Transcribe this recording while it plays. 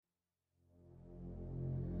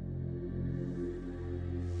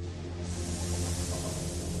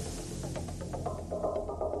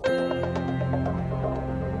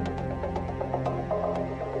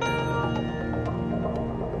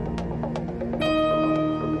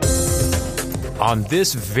On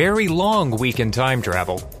this very long week in time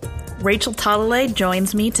travel, Rachel Talalay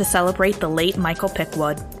joins me to celebrate the late Michael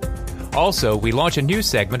Pickwood. Also, we launch a new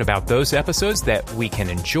segment about those episodes that we can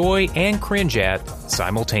enjoy and cringe at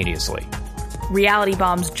simultaneously. Reality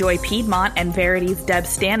Bomb's Joy Piedmont and Verity's Deb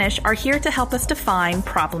Stanish are here to help us define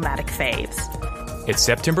problematic faves. It's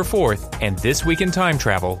September 4th, and This Week in Time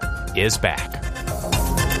Travel is back.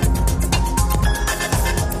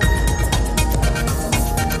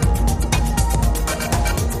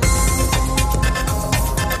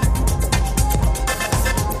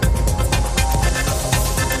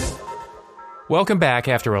 Welcome back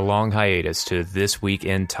after a long hiatus to This Week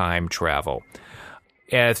in Time Travel.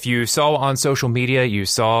 If you saw on social media, you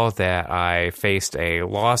saw that I faced a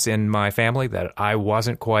loss in my family that I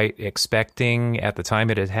wasn't quite expecting at the time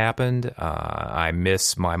it had happened. I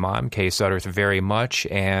miss my mom, Kay Sutterth, very much,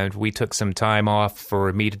 and we took some time off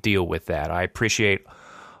for me to deal with that. I appreciate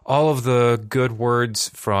all of the good words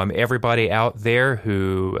from everybody out there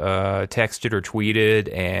who texted or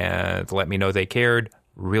tweeted and let me know they cared.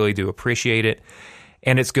 Really do appreciate it.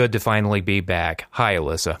 And it's good to finally be back. Hi,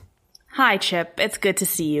 Alyssa. Hi, Chip. It's good to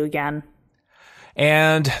see you again.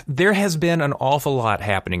 And there has been an awful lot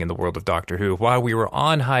happening in the world of Doctor Who while we were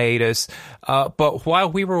on hiatus. But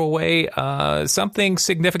while we were away, something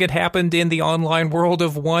significant happened in the online world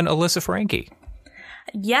of one Alyssa Frankie.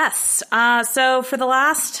 Yes. So for the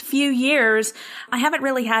last few years, I haven't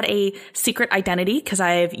really had a secret identity because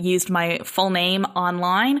I've used my full name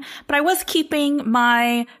online, but I was keeping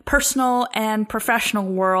my personal and professional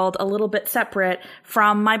world a little bit separate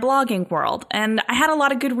from my blogging world. And I had a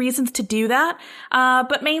lot of good reasons to do that.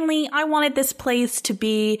 But mainly I wanted this place to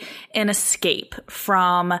be an escape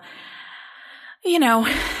from,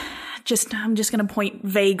 I'm just going to point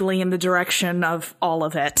vaguely in the direction of all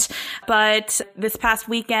of it. But this past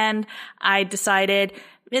weekend, I decided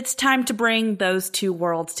it's time to bring those two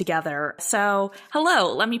worlds together. So,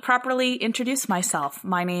 hello, let me properly introduce myself.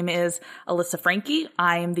 My name is Alyssa Frankie.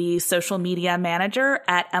 I am the social media manager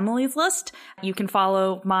at Emily's List. You can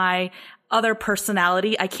follow my other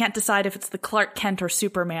personality. I can't decide if it's the Clark Kent or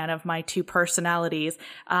Superman of my two personalities,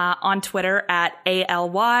 on Twitter at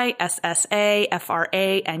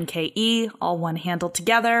ALYSSAFRANKE, all one handle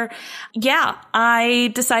together. Yeah,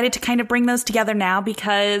 I decided to kind of bring those together now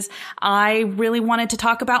because I really wanted to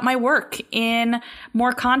talk about my work in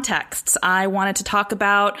more contexts. I wanted to talk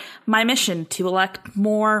about my mission to elect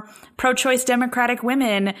more pro-choice Democratic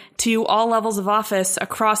women to all levels of office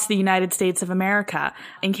across the United States of America.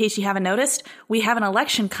 In case you haven't noticed, we have an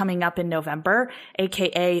election coming up in November,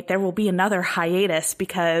 aka there will be another hiatus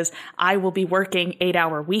because I will be working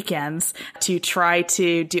 8-hour weekends to try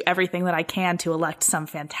to do everything that I can to elect some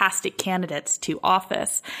fantastic candidates to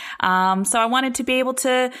office. So I wanted to be able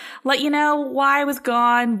to let you know why I was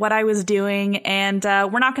gone, what I was doing, and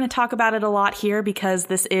we're not going to talk about it a lot here because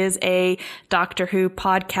this is a Doctor Who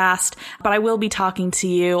podcast, but I will be talking to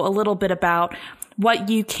you a little bit about what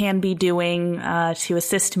you can be doing to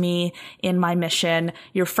assist me in my mission.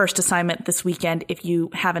 Your first assignment this weekend, if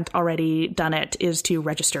you haven't already done it, is to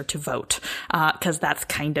register to vote, because that's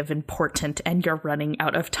kind of important and you're running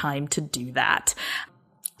out of time to do that.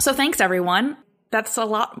 So thanks, everyone. That's a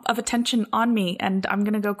lot of attention on me, and I'm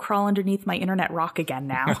going to go crawl underneath my internet rock again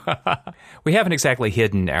now. We haven't exactly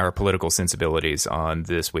hidden our political sensibilities on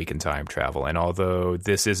This Week in Time Travel, and although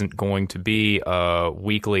this isn't going to be a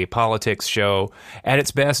weekly politics show, at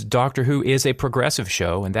its best, Doctor Who is a progressive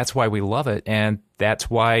show, and that's why we love it, and that's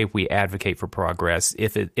why we advocate for progress.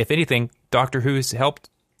 If anything, Doctor Who's helped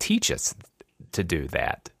teach us to do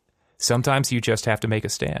that. Sometimes you just have to make a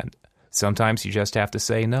stand. Sometimes you just have to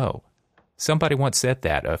say no. Somebody once said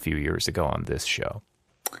that a few years ago on this show.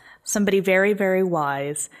 Somebody very, very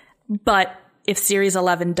wise. But if Series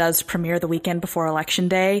 11 does premiere the weekend before Election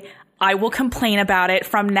Day, I will complain about it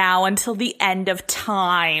from now until the end of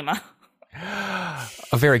time.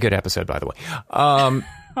 A very good episode, by the way.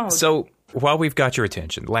 So while we've got your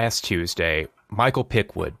attention, last Tuesday, Michael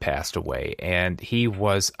Pickwood passed away, and he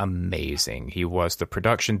was amazing. He was the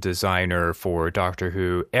production designer for Doctor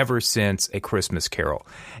Who ever since A Christmas Carol.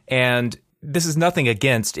 And this is nothing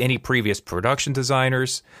against any previous production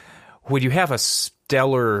designers. When you have a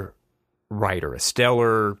stellar writer, a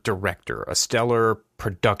stellar director, a stellar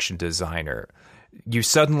production designer, you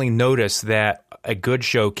suddenly notice that a good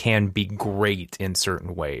show can be great in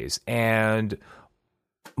certain ways. And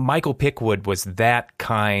Michael Pickwood was that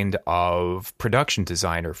kind of production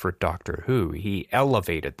designer for Doctor Who. He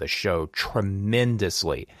elevated the show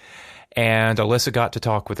tremendously. And Alyssa got to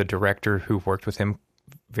talk with a director who worked with him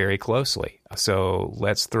very closely. So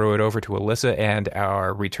let's throw it over to Alyssa and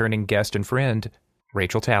our returning guest and friend,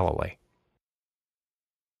 Rachel Talalay.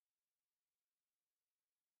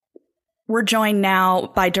 We're joined now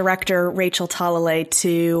by director Rachel Talalay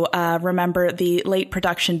to remember the late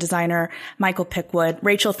production designer Michael Pickwood.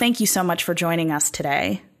 Rachel, thank you so much for joining us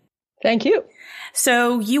today. Thank you.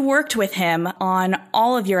 So you worked with him on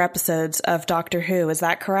all of your episodes of Doctor Who, is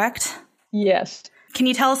that correct? Yes. Can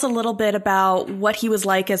you tell us a little bit about what he was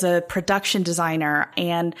like as a production designer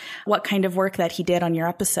and what kind of work that he did on your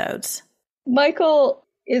episodes? Michael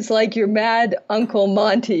is like your mad Uncle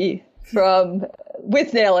Monty from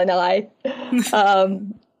Withnail and I.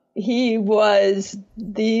 He was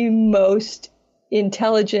the most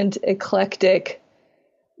intelligent, eclectic,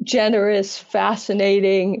 generous,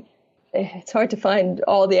 fascinating. It's hard to find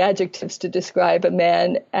all the adjectives to describe a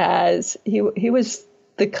man as he was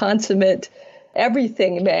the consummate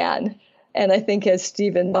everything man. And I think, as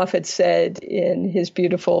Steven Moffat said in his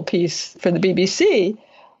beautiful piece for the BBC,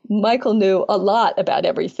 Michael knew a lot about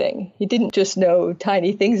everything. He didn't just know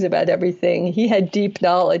tiny things about everything. He had deep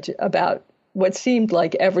knowledge about what seemed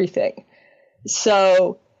like everything.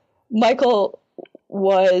 So Michael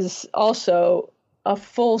was also a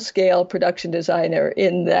full-scale production designer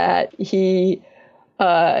in that he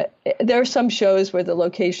there are some shows where the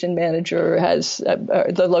location manager has,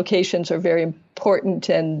 the locations are very important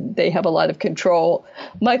and they have a lot of control.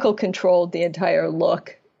 Michael controlled the entire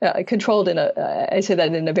look, controlled I say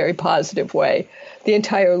that in a very positive way, the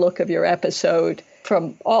entire look of your episode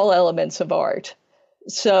from all elements of art.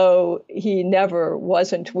 So he never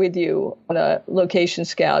wasn't with you on a location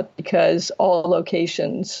scout because all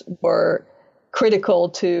locations were critical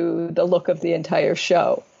to the look of the entire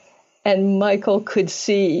show. And Michael could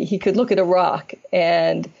see, he could look at a rock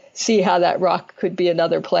and see how that rock could be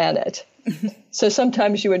another planet. So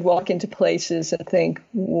sometimes you would walk into places and think,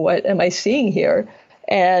 what am I seeing here?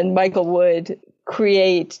 And Michael would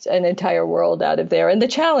create an entire world out of there. And the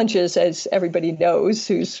challenge is, as everybody knows,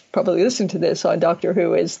 who's probably listened to this on Doctor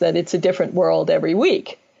Who, is that it's a different world every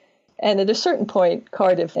week. And at a certain point,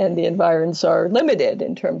 Cardiff and the environs are limited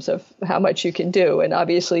in terms of how much you can do. And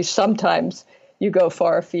obviously, sometimes you go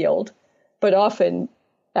far afield, but often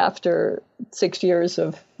after 6 years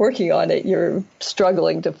of working on it, you're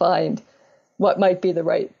struggling to find what might be the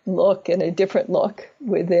right look and a different look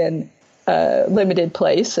within a limited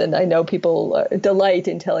place. And I know people delight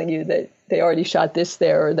in telling you that they already shot this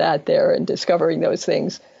there or that there and discovering those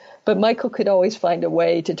things. But Michael could always find a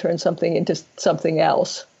way to turn something into something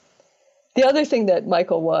else. The other thing that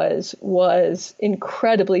Michael was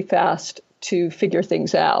incredibly fast to figure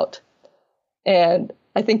things out. And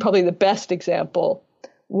I think probably the best example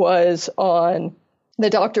was on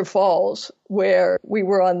the Dr. Falls, where we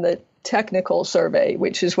were on the technical survey,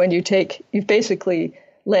 which is when you've basically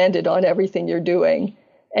landed on everything you're doing,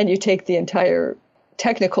 and you take the entire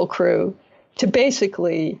technical crew to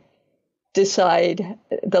basically decide,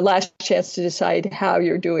 the last chance to decide how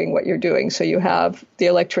you're doing what you're doing. So you have the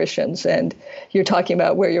electricians, and you're talking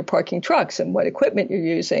about where you're parking trucks and what equipment you're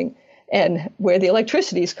using and where the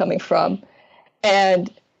electricity is coming from.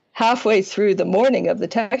 And halfway through the morning of the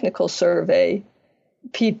technical survey,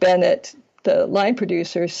 Pete Bennett, the line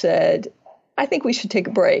producer, said, I think we should take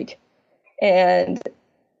a break, and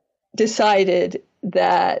decided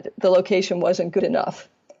that the location wasn't good enough.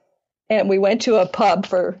 And we went to a pub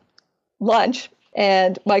for lunch,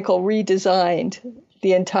 and Michael redesigned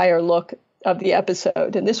the entire look of the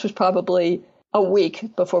episode. And this was probably a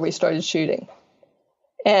week before we started shooting.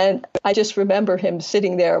 And I just remember him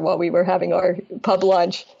sitting there while we were having our pub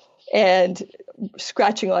lunch and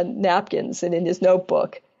scratching on napkins and in his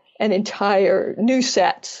notebook an entire new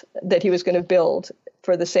sets that he was going to build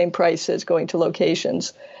for the same price as going to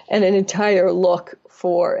locations, and an entire look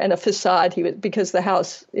and a facade. Because the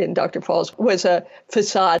house in Dr. Falls was a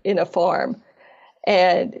facade in a farm,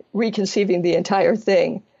 and reconceiving the entire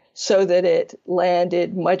thing so that it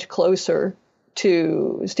landed much closer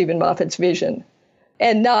to Steven Moffat's vision.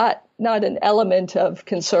 And not an element of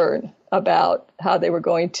concern about how they were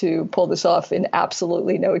going to pull this off in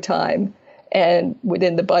absolutely no time and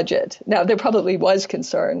within the budget. Now, there probably was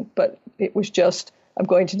concern, but it was just, I'm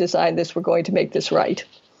going to design this, we're going to make this right.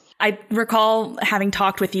 I recall having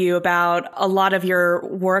talked with you about a lot of your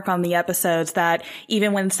work on the episodes, that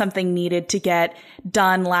even when something needed to get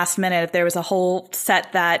done last minute, if there was a whole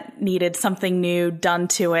set that needed something new done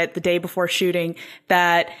to it the day before shooting,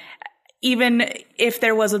 that even if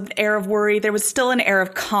there was an air of worry, there was still an air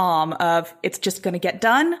of calm of, it's just going to get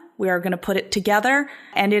done. We are going to put it together,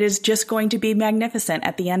 and it is just going to be magnificent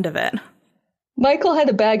at the end of it. Michael had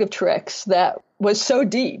a bag of tricks that was so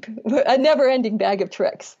deep, a never-ending bag of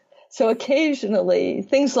tricks. So occasionally,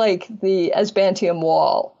 things like the Asbantium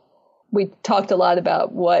wall, we talked a lot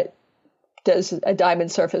about what does a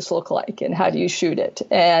diamond surface look like, and how do you shoot it?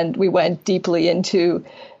 And we went deeply into,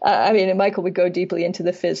 and Michael would go deeply into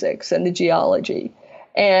the physics and the geology.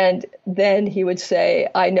 And then he would say,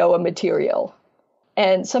 I know a material.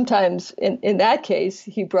 And sometimes in that case,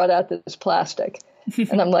 he brought out this plastic.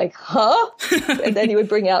 And I'm like, huh? And then he would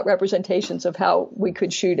bring out representations of how we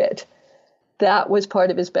could shoot it. That was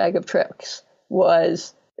part of his bag of tricks,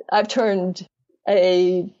 was I've turned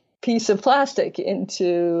a piece of plastic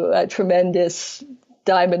into a tremendous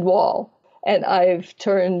diamond wall. And I've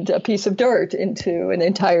turned a piece of dirt into an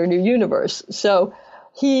entire new universe. So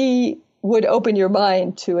he would open your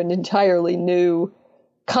mind to an entirely new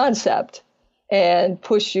concept and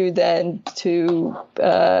push you then to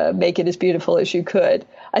make it as beautiful as you could.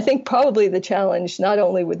 I think probably the challenge, not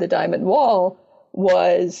only with the diamond wall,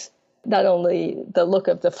 was not only the look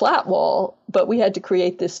of the flat wall, but we had to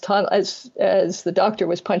create this tunnel. As the doctor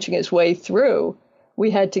was punching his way through, we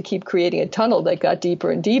had to keep creating a tunnel that got deeper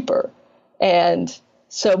and deeper. And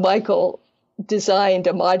so Michael designed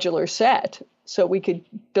a modular set so we could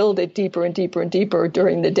build it deeper and deeper and deeper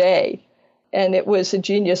during the day. And it was a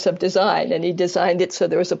genius of design. And he designed it so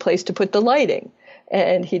there was a place to put the lighting.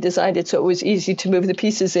 And he designed it so it was easy to move the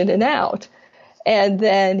pieces in and out. And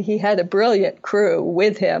then he had a brilliant crew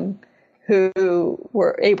with him who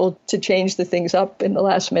were able to change the things up in the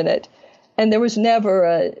last minute. And there was never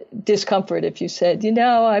a discomfort if you said,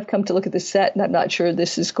 I've come to look at the set and I'm not sure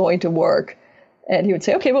this is going to work. And he would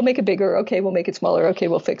say, okay, we'll make it bigger. Okay, we'll make it smaller. Okay,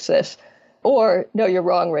 we'll fix this. Or, no, you're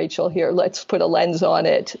wrong, Rachel. Here, let's put a lens on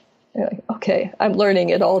it. Like, okay, I'm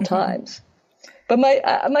learning at all times. But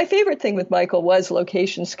my favorite thing with Michael was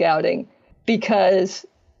location scouting, because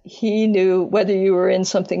he knew whether you were in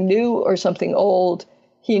something new or something old.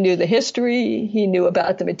 He knew the history, he knew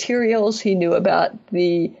about the materials, he knew about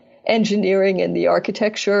the engineering and the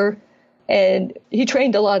architecture, and he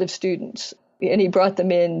trained a lot of students, and he brought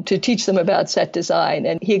them in to teach them about set design,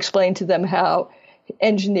 and he explained to them how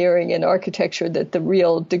engineering and architecture, that the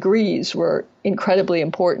real degrees were incredibly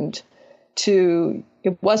important to,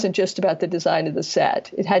 it wasn't just about the design of the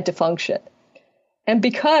set, it had to function. And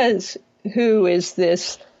because Who is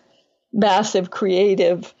this massive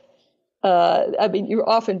creative, you're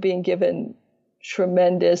often being given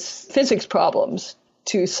tremendous physics problems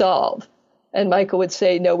to solve. And Michael would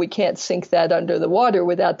say, no, we can't sink that under the water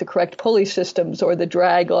without the correct pulley systems, or the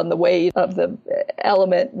drag on the weight of the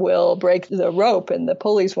element will break the rope and the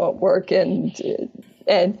pulleys won't work. And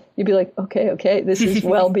you'd be like, okay, this is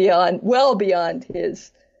well beyond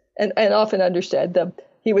his, and often understood.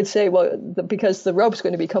 He would say, because the rope's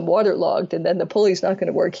going to become waterlogged and then the pulley's not going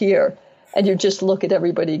to work here. And you just look at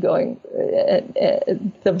everybody going,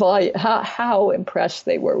 the volume, how impressed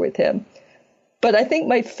they were with him. But I think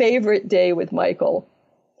my favorite day with Michael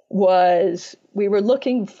was, we were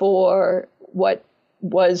looking for what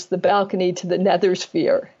was the balcony to the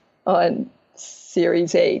Nethersphere on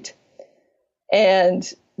Series 8.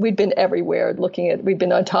 And we'd been everywhere we'd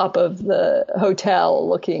been on top of the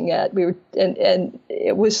hotel and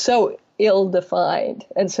it was so ill-defined.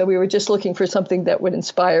 And so we were just looking for something that would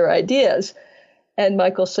inspire ideas. And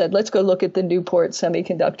Michael said, let's go look at the Newport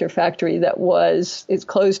Semiconductor Factory it's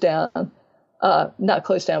closed down. Not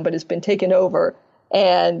closed down, but has been taken over,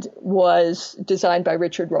 and was designed by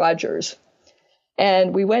Richard Rogers.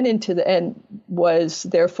 And we went and was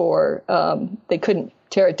therefore, they couldn't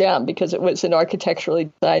tear it down because it was an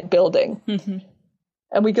architecturally designed building. Mm-hmm.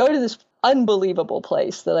 And we go to this unbelievable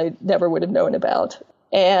place that I never would have known about.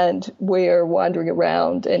 And we're wandering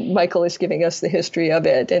around, and Michael is giving us the history of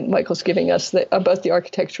it, and Michael's giving us both the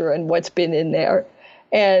architecture and what's been in there.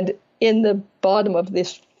 And in the bottom of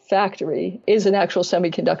this factory is an actual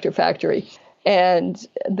semiconductor factory. And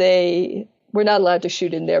they were not allowed to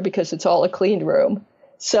shoot in there because it's all a clean room.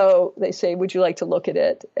 So they say, would you like to look at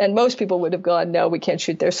it? And most people would have gone, no, we can't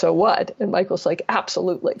shoot there, so what? And Michael's like,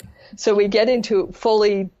 absolutely. So we get into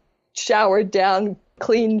fully showered down,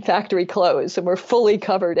 clean factory clothes, and we're fully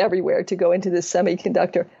covered everywhere to go into this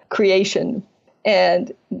semiconductor creation.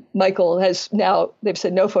 And Michael has now, they've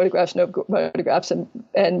said no photographs,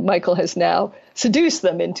 and Michael has now seduced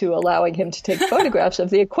them into allowing him to take photographs of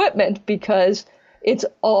the equipment, because it's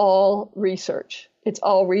all research. It's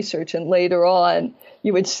all research. And later on,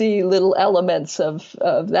 you would see little elements of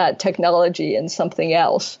that technology in something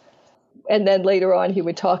else. And then later on, he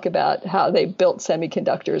would talk about how they built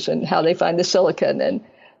semiconductors and how they find the silicon. And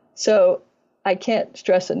so I can't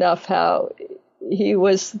stress enough how he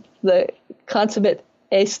was the consummate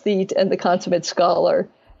aesthete and the consummate scholar.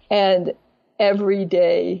 And every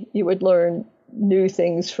day you would learn new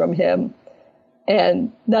things from him.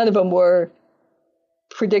 And none of them were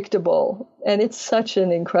predictable. And it's such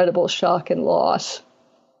an incredible shock and loss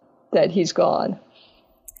that he's gone.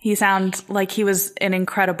 He sounds like he was an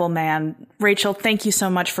incredible man. Rachel, thank you so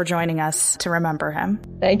much for joining us to remember him.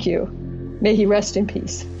 Thank you. May he rest in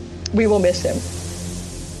peace. We will miss him.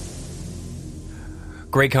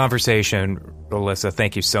 Great conversation, Alyssa.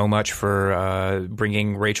 Thank you so much for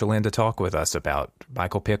bringing Rachel in to talk with us about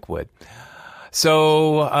Michael Pickwood.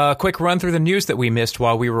 So, a quick run through the news that we missed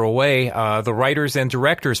while we were away. The writers and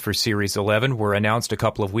directors for Series 11 were announced a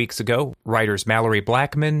couple of weeks ago. Writers Mallory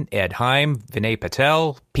Blackman, Ed Heim, Vinay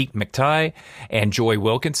Patel, Pete McTighe, and Joy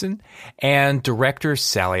Wilkinson. And directors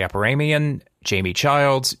Sally Aparamian, Jamie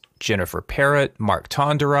Childs, Jennifer Parrott, Mark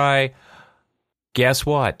Tonderai. Guess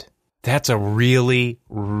what? That's a really,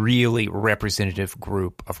 really representative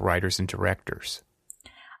group of writers and directors.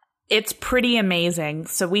 It's pretty amazing.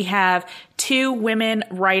 So we have 2 women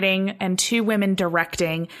writing and 2 women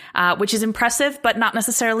directing, which is impressive, but not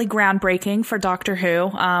necessarily groundbreaking for Doctor Who.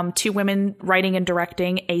 2 women writing and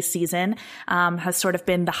directing a season has sort of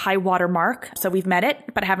been the high water mark. So we've met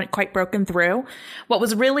it, but haven't quite broken through. What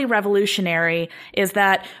was really revolutionary is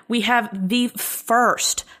that we have the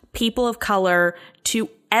first people of color to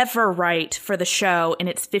ever write for the show in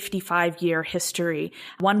its 55-year history.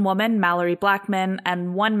 1 woman, Mallory Blackman,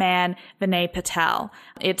 and 1 man, Vinay Patel.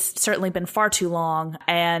 It's certainly been far too long,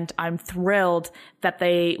 and I'm thrilled that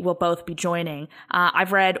they will both be joining.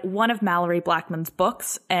 I've read one of Mallory Blackman's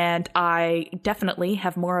books, and I definitely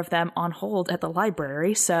have more of them on hold at the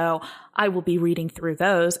library, so I will be reading through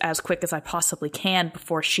those as quick as I possibly can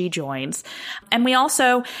before she joins. And we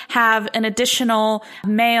also have an additional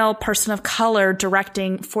male person of color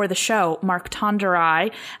directing for the show. Mark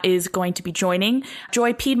Tonderai is going to be joining.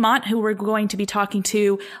 Joy Piedmont, who we're going to be talking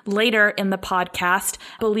to later in the podcast,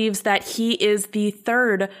 believes that he is the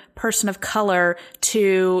 3rd person of color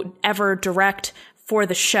to ever direct for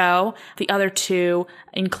the show. The other 2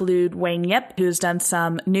 include Wayne Yip, who's done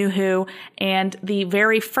some New Who, and the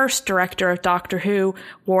very first director of Doctor Who,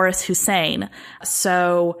 Waris Hussein.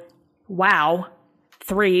 So, wow,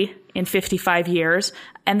 3 in 55 years.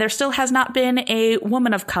 And there still has not been a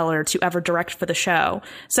woman of color to ever direct for the show.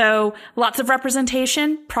 So lots of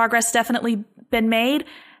representation, progress definitely been made,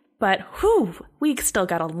 but we still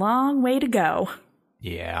got a long way to go.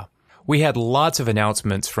 Yeah. We had lots of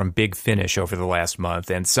announcements from Big Finish over the last month,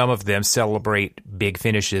 and some of them celebrate Big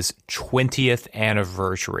Finish's 20th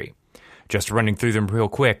anniversary. Just running through them real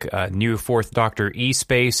quick, a new 4th Doctor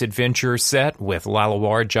E-Space adventure set with Lalla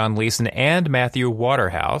Ward, John Leeson, and Matthew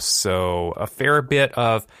Waterhouse. So a fair bit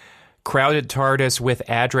of crowded TARDIS with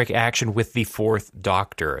Adric action with the 4th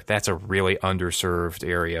Doctor. That's a really underserved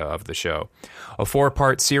area of the show. A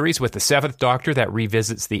 4-part series with the 7th Doctor that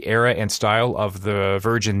revisits the era and style of the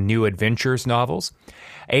Virgin New Adventures novels.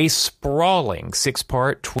 A sprawling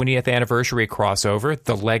 6-part 20th anniversary crossover,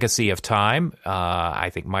 The Legacy of Time. I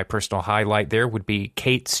think my personal highlight there would be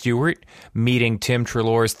Kate Stewart meeting Tim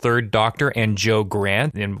Treloar's 3rd Doctor and Joe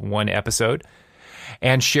Grant in one episode.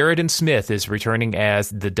 And Sheridan Smith is returning as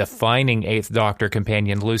the defining 8th Doctor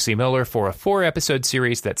companion Lucy Miller for a 4-episode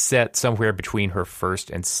series that's set somewhere between her 1st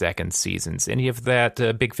and 2nd seasons. Any of that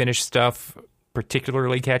Big Finish stuff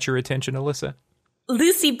particularly catch your attention, Alyssa?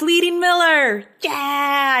 Lucy Bleeding Miller.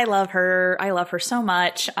 Yeah, I love her. I love her so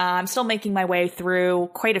much. I'm still making my way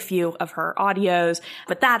through quite a few of her audios,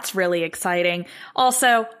 but that's really exciting.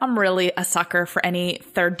 Also, I'm really a sucker for any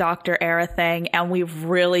 3rd Doctor era thing, and we've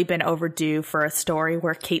really been overdue for a story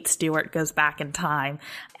where Kate Stewart goes back in time.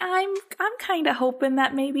 I'm kind of hoping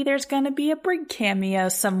that maybe there's going to be a Brig cameo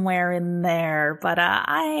somewhere in there, but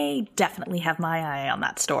I definitely have my eye on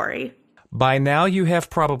that story. By now, you have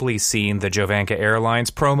probably seen the Jovanka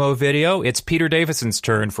Airlines promo video. It's Peter Davison's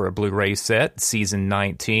turn for a Blu-ray set, season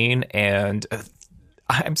 19, and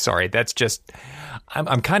I'm sorry, that's just...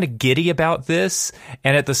 I'm kind of giddy about this,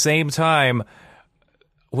 and at the same time,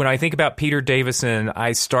 when I think about Peter Davison,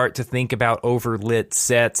 I start to think about overlit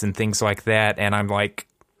sets and things like that, and I'm like,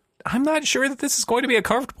 I'm not sure that this is going to be a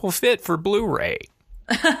comfortable fit for Blu-ray.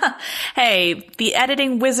 Hey, the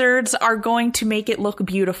editing wizards are going to make it look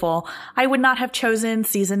beautiful. I would not have chosen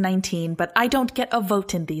season 19, but I don't get a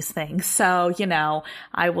vote in these things. So,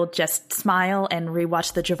 I will just smile and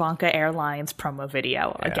rewatch the Jovanka Airlines promo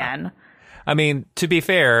video again. I mean, to be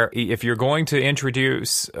fair, if you're going to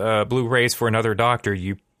introduce Blu-rays for another Doctor,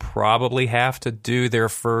 you probably have to do their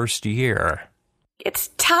first year. It's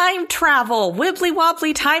time travel, wibbly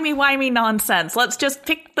wobbly, timey wimey nonsense. Let's just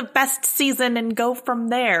pick the best season and go from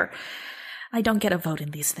there. I don't get a vote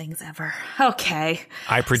in these things ever. Okay.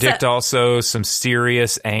 I predict also some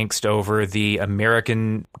serious angst over the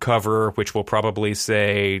American cover, which will probably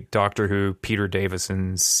say Doctor Who Peter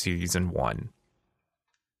Davison Season 1.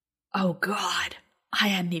 Oh, God. I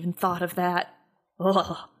hadn't even thought of that.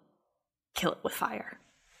 Ugh. Kill it with fire.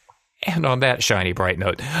 And on that shiny, bright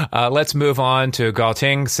note, let's move on to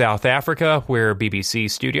Gauteng, South Africa, where BBC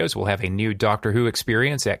Studios will have a new Doctor Who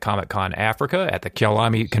experience at Comic-Con Africa at the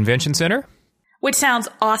Kyalami Convention Center. Which sounds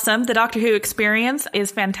awesome. The Doctor Who experience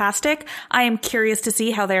is fantastic. I am curious to see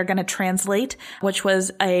how they're going to translate, which was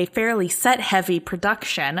a fairly set-heavy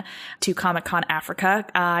production, to Comic-Con Africa.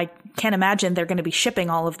 I can't imagine they're going to be shipping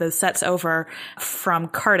all of those sets over from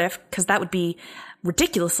Cardiff, because that would be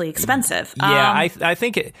ridiculously expensive. Yeah, I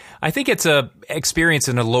think it's a experience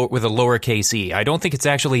with a lowercase e. I don't think it's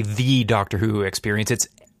actually the Doctor Who experience. It's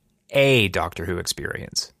a Doctor Who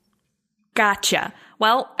experience. Gotcha.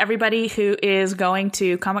 Well, everybody who is going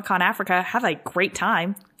to Comic-Con Africa, have a great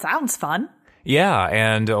time. Sounds fun. Yeah,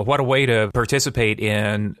 and what a way to participate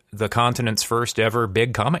in the continent's first ever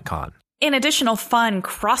big Comic-Con. In additional fun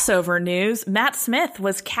crossover news, Matt Smith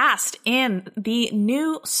was cast in the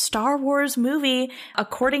new Star Wars movie,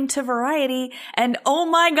 according to Variety. And oh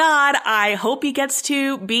my God, I hope he gets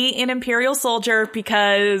to be an Imperial soldier,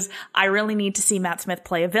 because I really need to see Matt Smith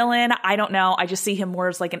play a villain. I don't know. I just see him more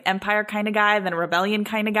as like an Empire kind of guy than a Rebellion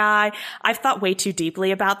kind of guy. I've thought way too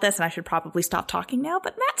deeply about this, and I should probably stop talking now,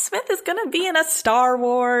 but Matt Smith is going to be in a Star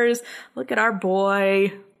Wars. Look at our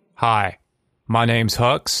boy. Hi. My name's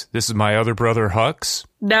Hux. This is my other brother, Hux.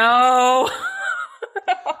 No.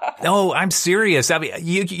 No, I'm serious. I mean,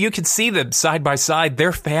 you can see them side by side.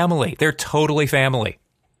 They're family. They're totally family.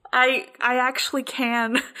 I actually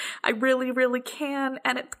can. I really, really can.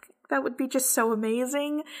 And that would be just so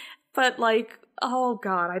amazing. But like, oh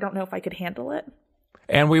God, I don't know if I could handle it.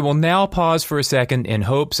 And we will now pause for a second in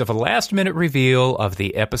hopes of a last-minute reveal of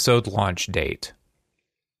the episode launch date.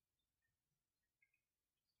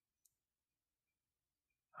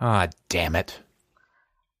 Ah, damn it.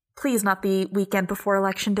 Please not the weekend before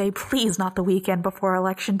Election Day. Please not the weekend before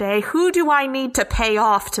Election Day. Who do I need to pay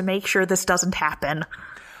off to make sure this doesn't happen?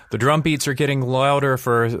 The drum beats are getting louder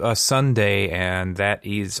for a Sunday, and that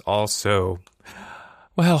is also,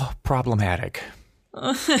 well, problematic.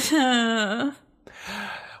 Well,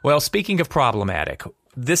 speaking of problematic,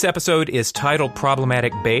 this episode is titled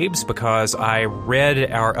Problematic Babes because I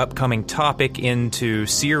read our upcoming topic into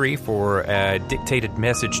Siri for a dictated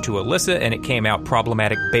message to Alyssa, and it came out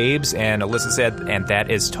Problematic Babes, and Alyssa said, and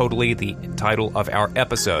that is totally the title of our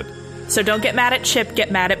episode. So don't get mad at Chip,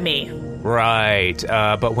 get mad at me. Right.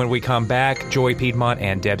 But when we come back, Joy Piedmont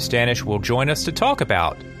and Deb Stanish will join us to talk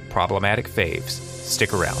about Problematic Faves.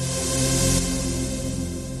 Stick around.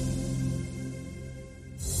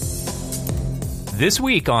 This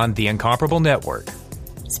week on The Incomparable Network.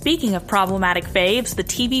 Speaking of problematic faves, the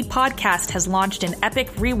TV podcast has launched an epic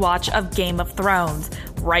rewatch of Game of Thrones,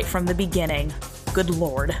 right from the beginning. Good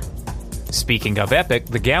lord. Speaking of epic,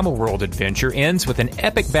 the Gamma World adventure ends with an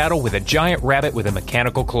epic battle with a giant rabbit with a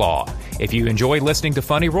mechanical claw. If you enjoy listening to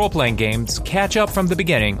funny role-playing games, catch up from the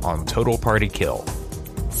beginning on Total Party Kill.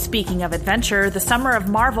 Speaking of adventure, the summer of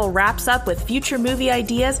Marvel wraps up with future movie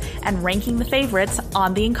ideas and ranking the favorites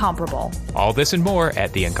on The Incomparable. All this and more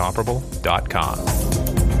at theincomparable.com.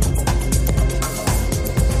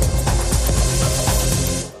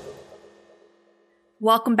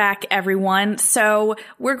 Welcome back, everyone. So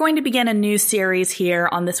we're going to begin a new series here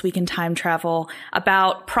on This Week in Time Travel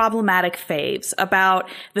about problematic faves, about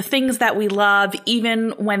the things that we love even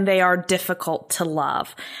when they are difficult to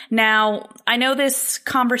love. Now, I know this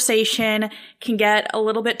conversation can get a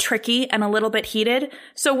little bit tricky and a little bit heated,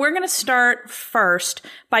 so we're going to start first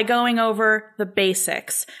by going over the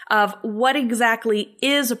basics of what exactly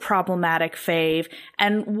is a problematic fave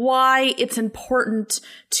and why it's important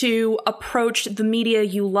to approach the media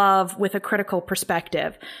you love with a critical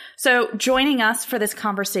perspective. So joining us for this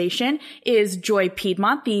conversation is Joy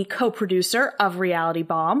Piedmont, the co-producer of Reality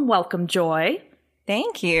Bomb. Welcome, Joy.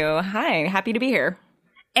 Thank you. Hi, happy to be here.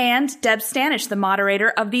 And Deb Stanish, the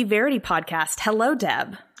moderator of the Verity podcast. Hello,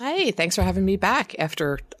 Deb. Hey, thanks for having me back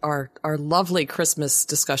after our lovely Christmas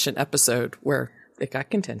discussion episode where it got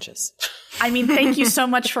contentious. I mean, thank you so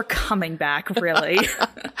much for coming back, really.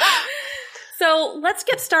 So let's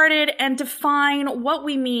get started and define what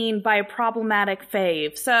we mean by a problematic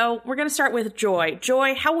fave. So we're going to start with Joy.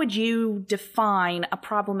 Joy, how would you define a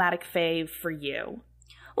problematic fave for you?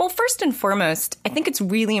 Well, first and foremost, I think it's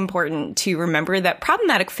really important to remember that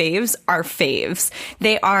problematic faves are faves.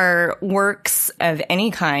 They are works of any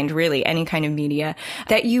kind, really, any kind of media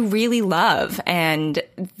that you really love. And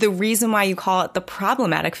the reason why you call it the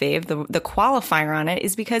problematic fave, the qualifier on it,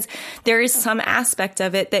 is because there is some aspect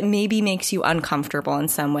of it that maybe makes you uncomfortable in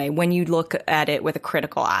some way when you look at it with a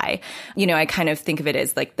critical eye. You know, I kind of think of it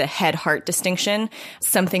as like the head-heart distinction.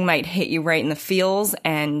 Something might hit you right in the feels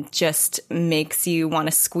and just makes you want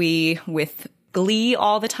to squee with glee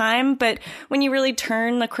all the time. But when you really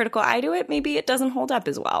turn the critical eye to it, maybe it doesn't hold up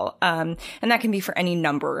as well. And that can be for any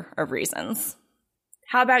number of reasons.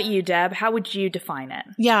 How about you, Deb? How would you define it?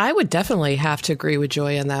 Yeah, I would definitely have to agree with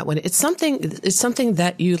Joy on that one. It's something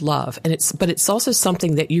that you love, but it's also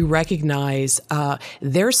something that you recognize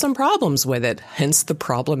there's some problems with it, hence the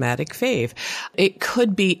problematic fave. It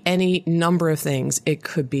could be any number of things. It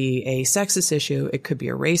could be a sexist issue. It could be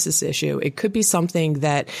a racist issue. It could be something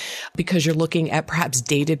that, because you're looking at perhaps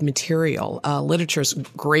dated material, literature's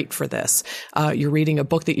great for this. You're reading a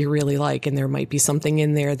book that you really like, and there might be something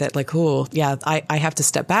in there that like, oh, yeah, I have to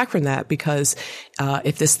step back from that because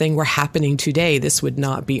if this thing were happening today, this would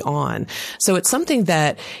not be on. So it's something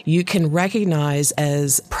that you can recognize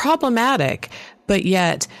as problematic, but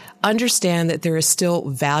yet understand that there is still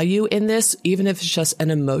value in this, even if it's just an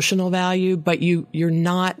emotional value, but you're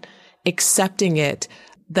not accepting it,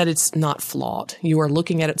 that it's not flawed. You are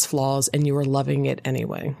looking at its flaws and you are loving it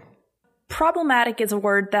anyway. Problematic is a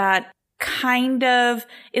word that kind of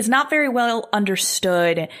is not very well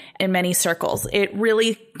understood in many circles. It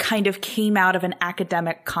really kind of came out of an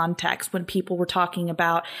academic context when people were talking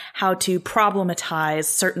about how to problematize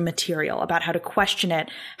certain material, about how to question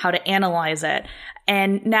it, how to analyze it.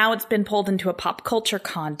 And now it's been pulled into a pop culture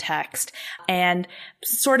context and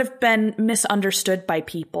sort of been misunderstood by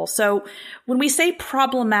people. So when we say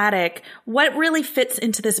problematic, what really fits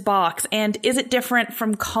into this box? And is it different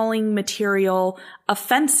from calling material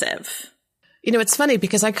offensive? You know, it's funny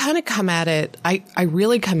because I kind of come at it, I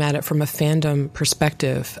really come at it from a fandom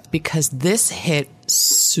perspective because this hit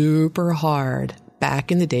super hard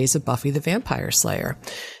back in the days of Buffy the Vampire Slayer.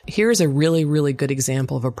 Here's a really, really good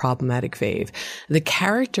example of a problematic fave. The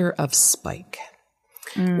character of Spike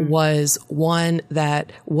was one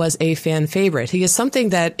that was a fan favorite. He is something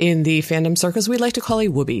that in the fandom circles we like to call a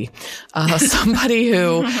whoopee. Somebody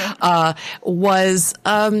who was,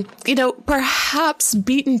 perhaps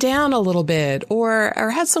beaten down a little bit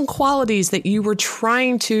or had some qualities that you were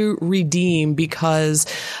trying to redeem because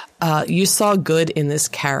you saw good in this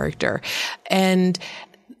character. And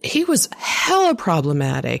he was hella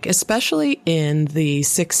problematic, especially in the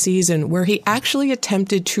 6th season where he actually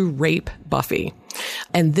attempted to rape Buffy.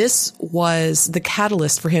 And this was the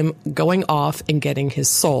catalyst for him going off and getting his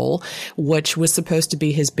soul, which was supposed to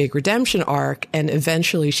be his big redemption arc. And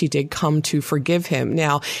eventually she did come to forgive him.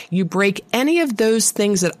 Now, you break any of those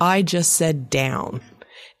things that I just said down,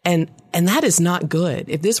 and that is not good.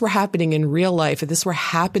 If this were happening in real life, if this were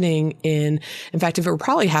happening in fact, if it were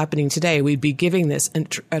probably happening today, we'd be giving this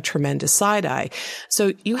a tremendous side eye.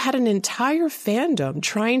 So you had an entire fandom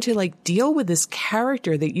trying to deal with this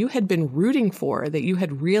character that you had been rooting for, that you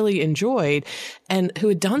had really enjoyed, and who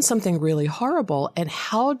had done something really horrible. And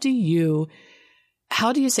how do you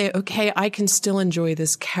say, okay, I can still enjoy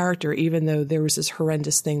this character even though there was this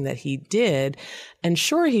horrendous thing that he did? And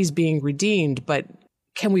sure, he's being redeemed, but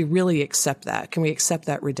can we really accept that? Can we accept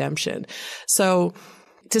that redemption? So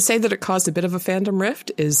to say that it caused a bit of a fandom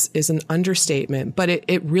rift is an understatement, but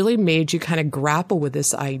it really made you kind of grapple with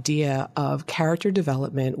this idea of character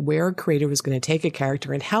development, where a creator was going to take a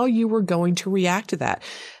character and how you were going to react to that.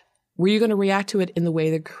 Were you going to react to it in the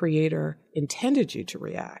way the creator intended you to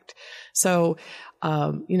react? So,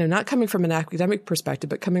 not coming from an academic perspective,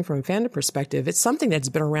 but coming from a fandom perspective, it's something that's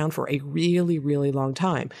been around for a really, really long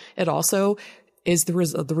time. It also is the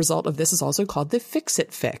result of this is also called the fix-it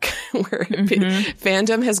fic, where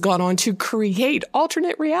fandom has gone on to create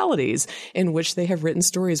alternate realities in which they have written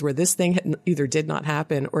stories where this thing either did not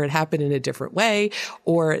happen or it happened in a different way,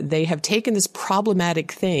 or they have taken this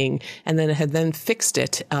problematic thing and then have then fixed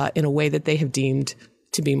it in a way that they have deemed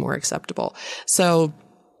to be more acceptable. So,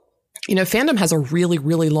 fandom has a really,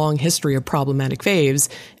 really long history of problematic faves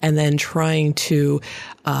and then trying to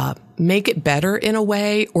make it better in a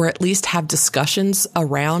way, or at least have discussions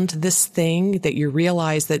around this thing that you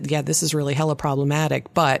realize that, yeah, this is really hella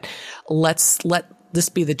problematic, but let's let this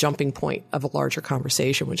be the jumping point of a larger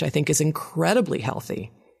conversation, which I think is incredibly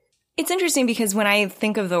healthy. It's interesting because when I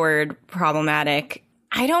think of the word problematic,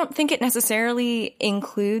 I don't think it necessarily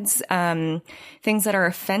includes things that are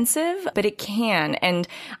offensive, but it can. And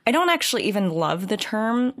I don't actually even love the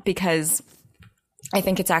term because I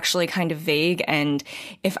think it's actually kind of vague. And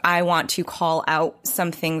if I want to call out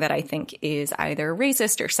something that I think is either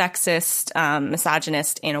racist or sexist,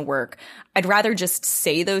 misogynist in a work, I'd rather just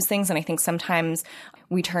say those things. And I think sometimes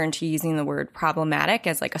we turn to using the word problematic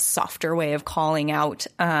as like a softer way of calling out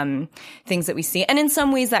things that we see. And in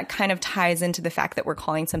some ways that kind of ties into the fact that we're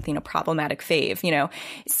calling something a problematic fave. You know,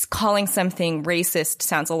 calling something racist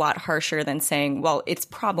sounds a lot harsher than saying, well, it's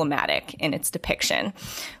problematic in its depiction,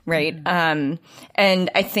 right? And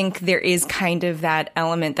I think there is kind of that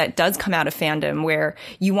element that does come out of fandom where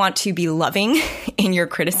you want to be loving in your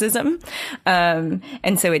criticism.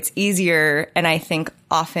 And so it's easier, and I think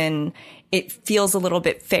often it feels a little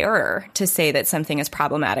bit fairer to say that something is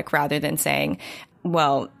problematic rather than saying,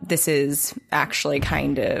 well, this is actually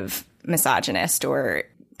kind of misogynist or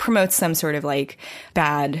promotes some sort of like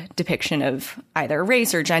bad depiction of either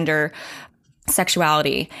race or gender,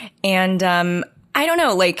 sexuality. And I don't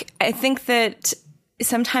know, like, I think that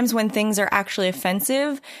sometimes when things are actually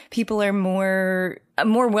offensive, people are more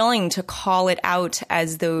willing to call it out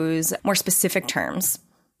as those more specific terms.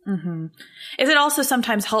 Mm-hmm. Is it also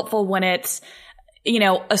sometimes helpful when it's, you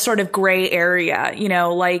know, a sort of gray area, you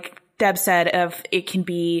know, like Deb said, of it can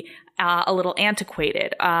be a little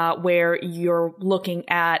antiquated, where you're looking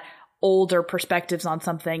at older perspectives on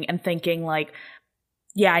something and thinking like,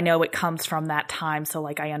 yeah, I know it comes from that time, so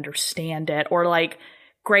like I understand it. Or like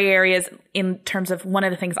gray areas in terms of, one of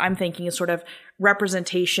the things I'm thinking is sort of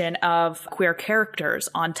representation of queer characters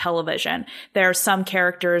on television. There are some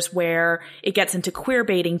characters where it gets into queer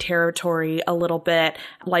baiting territory a little bit,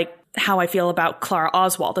 like how I feel about Clara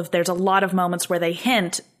Oswald. If there's a lot of moments where they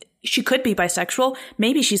hint she could be bisexual,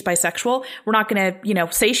 maybe she's bisexual. We're not going to, you know,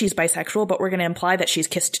 say she's bisexual, but we're going to imply that she's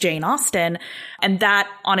kissed Jane Austen. And that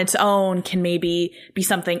on its own can maybe be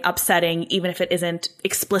something upsetting, even if it isn't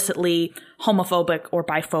explicitly homophobic or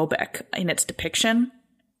biphobic in its depiction.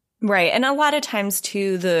 Right. And a lot of times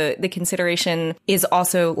too, the consideration is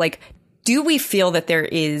also like, do we feel that there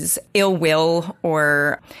is ill will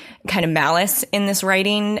or kind of malice in this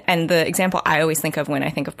writing? And the example I always think of when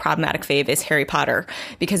I think of problematic fave is Harry Potter,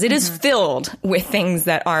 because it is filled with things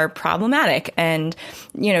that are problematic. And,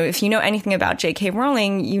 you know, if you know anything about J.K.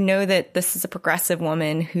 Rowling, you know that this is a progressive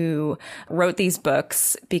woman who wrote these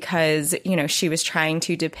books because, you know, she was trying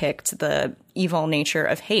to depict the evil nature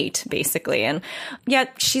of hate, basically. And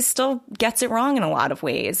yet she still gets it wrong in a lot of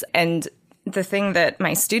ways. And the thing that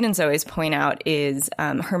my students always point out is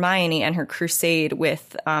Hermione and her crusade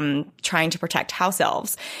with trying to protect house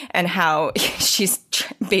elves, and how she's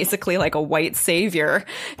basically like a white savior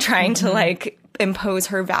trying to like impose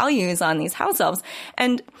her values on these house elves.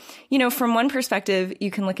 And, you know, from one perspective, you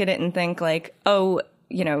can look at it and think like, oh,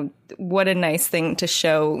 you know, what a nice thing to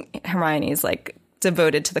show Hermione's like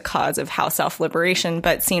devoted to the cause of house elf liberation.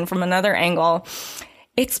 But seen from another angle,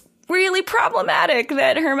 it's really problematic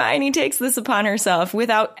that Hermione takes this upon herself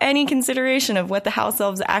without any consideration of what the house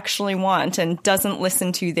elves actually want, and doesn't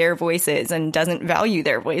listen to their voices and doesn't value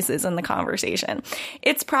their voices in the conversation.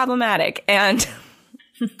 It's problematic. And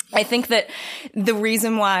I think that the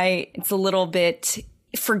reason why it's a little bit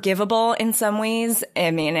forgivable in some ways,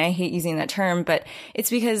 I mean, I hate using that term, but it's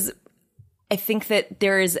because I think that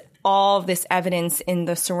there is all this evidence in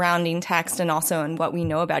the surrounding text and also in what we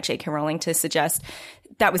know about J.K. Rowling to suggest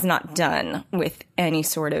that was not done with any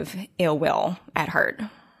sort of ill will at heart.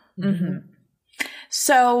 Mm-hmm.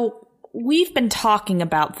 So we've been talking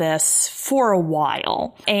about this for a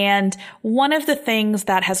while. And one of the things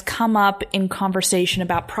that has come up in conversation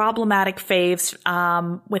about problematic faves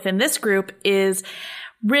within this group is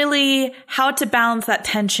really how to balance that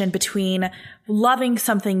tension between loving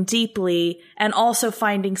something deeply and also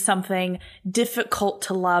finding something difficult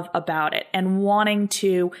to love about it and wanting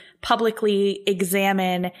to publicly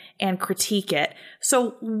examine and critique it.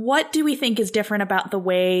 So what do we think is different about the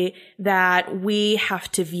way that we have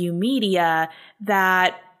to view media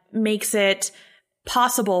that makes it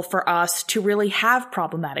possible for us to really have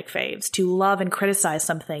problematic faves, to love and criticize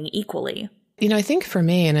something equally? You know, I think for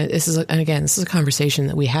me, and this is a conversation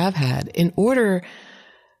that we have had, in order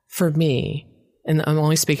for me, and I'm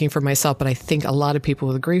only speaking for myself, but I think a lot of people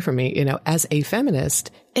will agree for me, you know, as a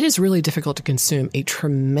feminist, it is really difficult to consume a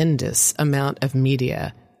tremendous amount of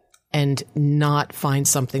media and not find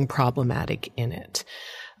something problematic in it.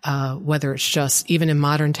 Whether it's just, even in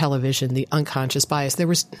modern television, the unconscious bias. There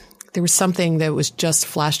was something that was just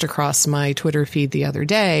flashed across my Twitter feed the other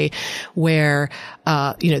day where,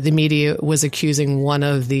 you know, the media was accusing one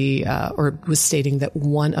of the, or was stating that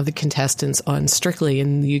one of the contestants on Strictly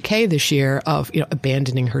in the UK this year of, you know,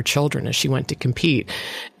 abandoning her children as she went to compete.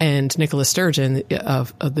 And Nicola Sturgeon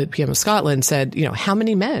of the PM of Scotland said, you know, how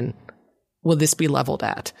many men will this be leveled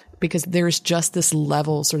at? Because there's just this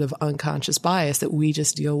level sort of unconscious bias that we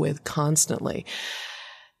just deal with constantly.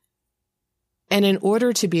 And in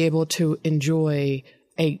order to be able to enjoy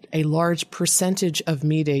a large percentage of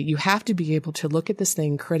media, you have to be able to look at this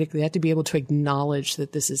thing critically. You have to be able to acknowledge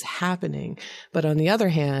that this is happening. But on the other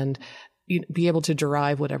hand, you be able to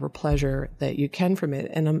derive whatever pleasure that you can from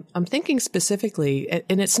it. And I'm thinking specifically,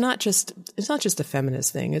 and it's not just a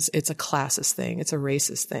feminist thing. It's a classist thing. It's a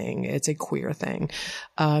racist thing. It's a queer thing.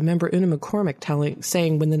 Remember Una McCormack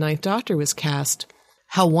saying when the Ninth Doctor was cast,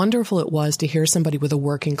 how wonderful it was to hear somebody with a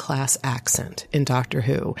working class accent in Doctor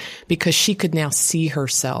Who, because she could now see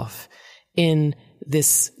herself in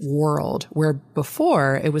this world where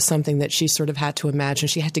before it was something that she sort of had to imagine.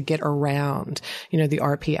 She had to get around, the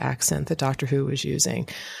RP accent that Doctor Who was using.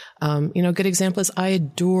 A good example is I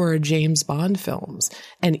adore James Bond films,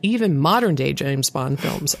 and even modern day James Bond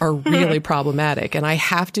films are really problematic. And I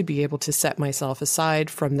have to be able to set myself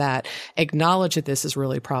aside from that, acknowledge that this is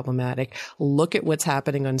really problematic, look at what's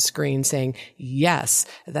happening on screen saying, yes,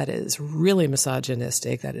 that is really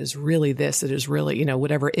misogynistic. That is really this. It is really,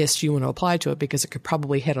 whatever ist you want to apply to it, because it could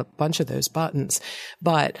probably hit a bunch of those buttons,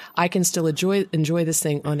 but I can still enjoy this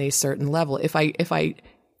thing on a certain level.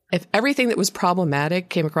 If everything that was problematic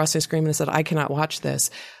came across my screen and I said, I cannot watch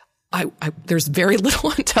this, there's very little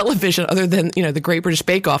on television other than, the Great British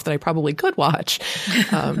Bake Off that I probably could watch.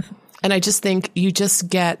 And I just think you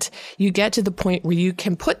get to the point where you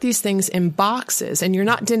can put these things in boxes and you're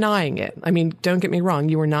not denying it. I mean, don't get me wrong.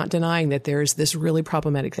 You are not denying that there's this really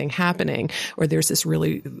problematic thing happening, or there's this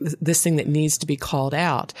thing that needs to be called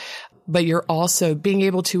out, but you're also being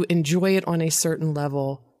able to enjoy it on a certain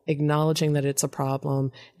level, acknowledging that it's a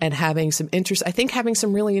problem and having some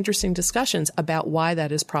really interesting discussions about why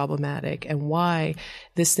that is problematic and why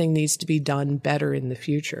this thing needs to be done better in the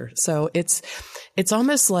future. So it's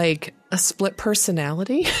almost like a split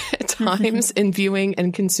personality at times in viewing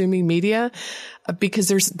and consuming media, because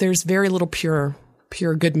there's very little pure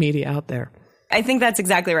good media out there. I think that's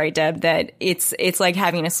exactly right, Deb, that it's like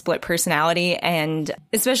having a split personality. And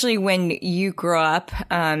especially when you grow up,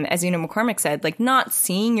 as Una McCormack said, like not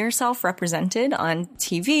seeing yourself represented on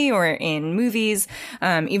TV or in movies,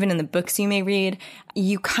 even in the books you may read,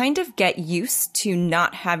 you kind of get used to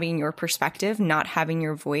not having your perspective, not having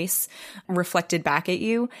your voice reflected back at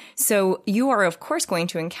you. So you are, of course, going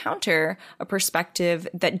to encounter a perspective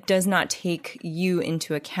that does not take you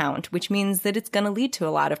into account, which means that it's going to lead to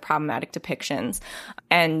a lot of problematic depictions.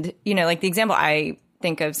 And, like the example I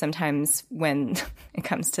think of sometimes when it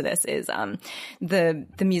comes to this is the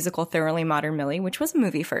musical Thoroughly Modern Millie, which was a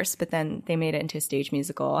movie first, but then they made it into a stage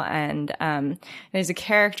musical. And there's a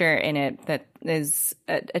character in it that is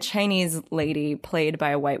a Chinese lady played by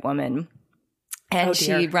a white woman. And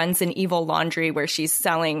she runs an evil laundry where she's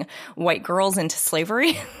selling white girls into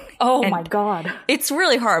slavery. Oh my God. It's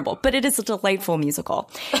really horrible, but it is a delightful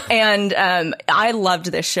musical. And I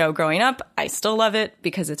loved this show growing up. I still love it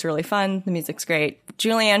because it's really fun. The music's great.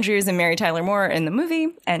 Julie Andrews and Mary Tyler Moore in the movie,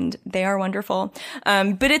 and they are wonderful.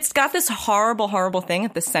 But it's got this horrible, horrible thing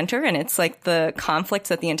at the center, and it's like the conflict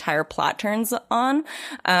that the entire plot turns on.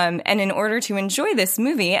 And in order to enjoy this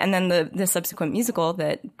movie and then the subsequent musical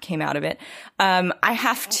that came out of it, I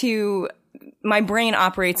have to... My brain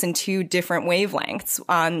operates in two different wavelengths.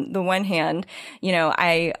 On the one hand,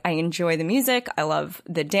 I enjoy the music. I love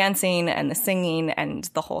the dancing and the singing and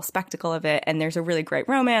the whole spectacle of it. And there's a really great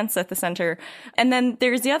romance at the center. And then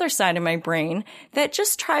there's the other side of my brain that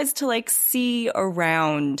just tries to see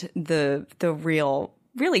around the real,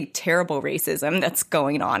 really terrible racism that's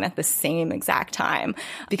going on at the same exact time,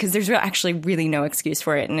 because there's actually really no excuse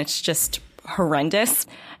for it. And it's just horrendous.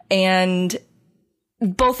 And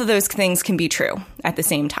both of those things can be true at the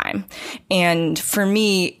same time. And for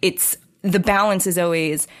me, the balance is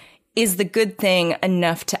always, is the good thing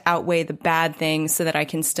enough to outweigh the bad thing so that I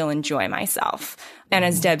can still enjoy myself? And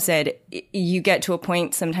as Deb said, you get to a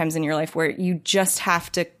point sometimes in your life where you just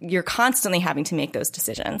you're constantly having to make those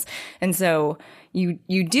decisions. And so you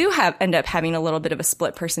do end up having a little bit of a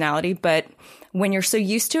split personality, but when you're so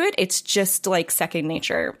used to it, it's just like second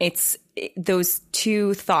nature. Those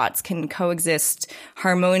two thoughts can coexist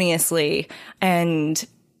harmoniously, and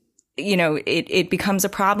it becomes a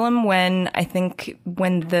problem when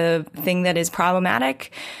the thing that is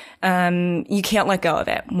problematic, you can't let go of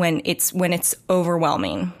it, when it's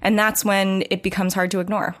overwhelming, and that's when it becomes hard to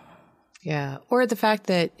ignore. Yeah, or the fact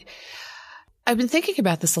that I've been thinking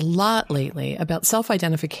about this a lot lately, about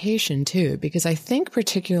self-identification too, because I think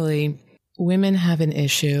particularly women have an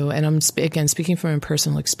issue, and I'm again speaking from a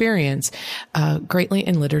personal experience, greatly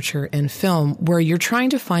in literature and film, where you're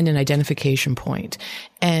trying to find an identification point.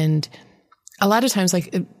 And a lot of times,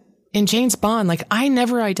 like in Jane's Bond, like I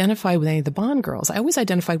never identified with any of the Bond girls. I always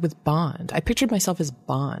identified with Bond. I pictured myself as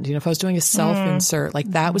Bond. You know, if I was doing a self-insert,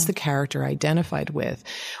 like that was the character I identified with,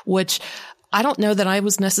 which I don't know that I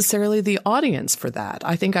was necessarily the audience for that.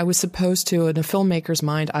 I think I was supposed to, in a filmmaker's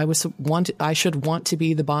mind, I should want to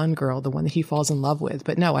be the Bond girl, the one that he falls in love with.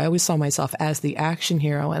 But no, I always saw myself as the action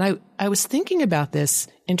hero. And I was thinking about this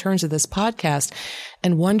in terms of this podcast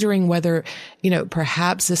and wondering whether, you know,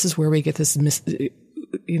 perhaps this is where we get this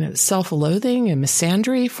self-loathing and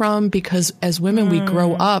misandry from, because as women, we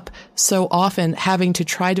grow up so often having to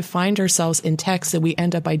try to find ourselves in text that we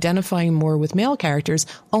end up identifying more with male characters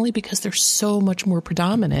only because they're so much more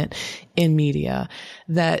predominant in media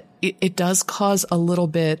that it does cause a little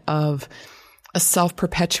bit of a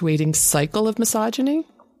self-perpetuating cycle of misogyny.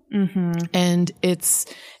 Mm-hmm. And it's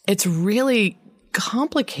really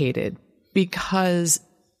complicated because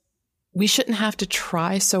we shouldn't have to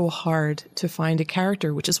try so hard to find a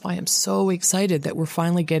character, which is why I'm so excited that we're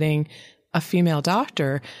finally getting a female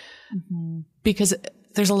doctor, because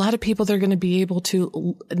there's a lot of people that are going to be able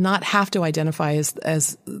to not have to identify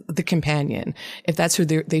as the companion. If that's who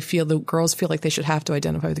they feel, the girls feel like they should have to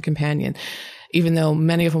identify with the companion, even though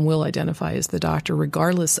many of them will identify as the doctor,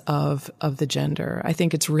 regardless of the gender. I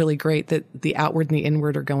think it's really great that the outward and the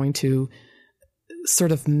inward are going to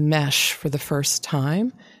sort of mesh for the first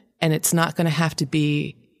time. And it's not going to have to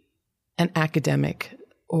be an academic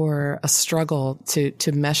or a struggle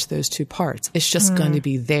to mesh those two parts. It's just going to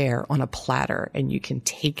be there on a platter and you can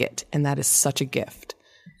take it. And that is such a gift.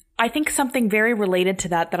 I think something very related to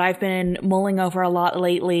that I've been mulling over a lot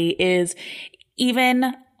lately is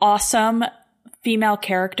even awesome female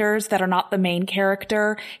characters that are not the main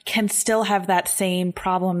character can still have that same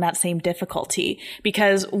problem, that same difficulty.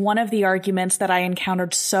 Because one of the arguments that I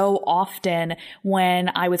encountered so often when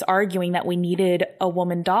I was arguing that we needed a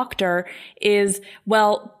woman doctor is,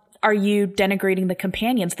 well, are you denigrating the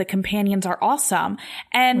companions? The companions are awesome.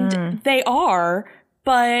 And they are,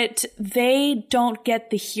 but they don't get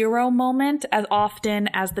the hero moment as often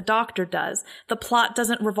as the doctor does. The plot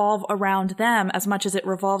doesn't revolve around them as much as it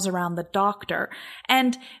revolves around the doctor.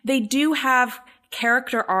 And they do have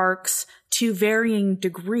character arcs to varying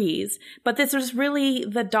degrees, but this is really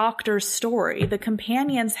the doctor's story. The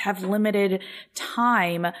companions have limited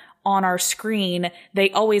time on our screen.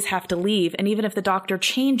 They always have to leave. And even if the doctor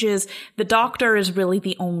changes, the doctor is really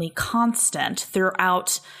the only constant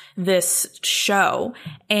throughout this show.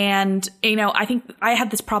 And, you know, I think I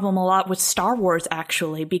had this problem a lot with Star Wars,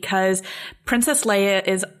 actually, because Princess Leia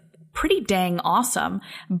is pretty dang awesome,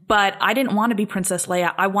 but I didn't want to be Princess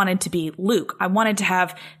Leia. I wanted to be Luke. I wanted to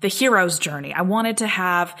have the hero's journey. I wanted to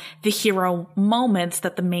have the hero moments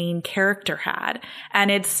that the main character had. And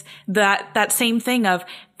it's that same thing of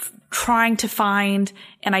trying to find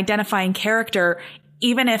an identifying character,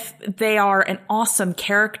 even if they are an awesome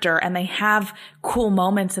character and they have cool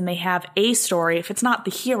moments and they have a story. If it's not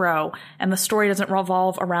the hero and the story doesn't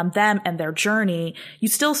revolve around them and their journey, you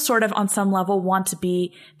still sort of on some level want to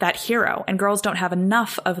be that hero. And girls don't have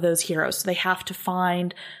enough of those heroes. So they have to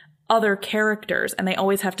find other characters and they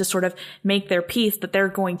always have to sort of make their peace that they're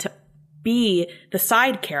going to be the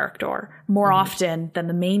side character more often than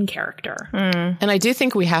the main character. And I do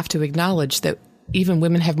think we have to acknowledge that even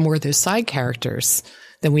women have more of those side characters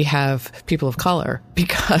than we have people of color,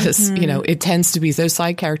 because, you know, it tends to be those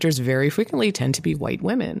side characters very frequently tend to be white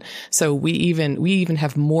women. So we even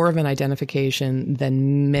have more of an identification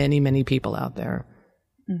than many, many people out there.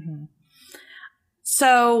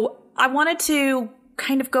 So I wanted to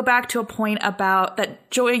kind of go back to a point about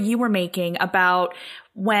that, Joy, you were making about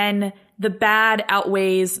when the bad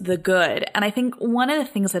outweighs the good. And I think one of the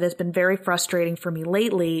things that has been very frustrating for me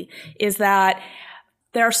lately is that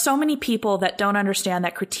there are so many people that don't understand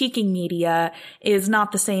that critiquing media is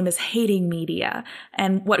not the same as hating media.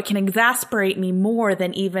 And what can exasperate me more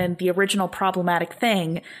than even the original problematic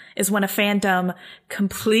thing is when a fandom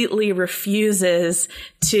completely refuses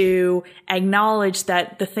to acknowledge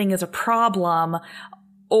that the thing is a problem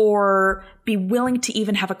or be willing to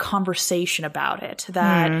even have a conversation about it,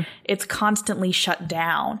 that it's constantly shut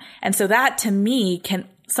down. And so that to me can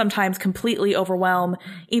sometimes completely overwhelm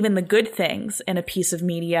even the good things in a piece of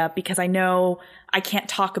media, because I know I can't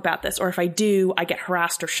talk about this, or if I do, I get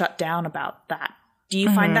harassed or shut down about that. Do you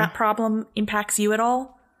find that problem impacts you at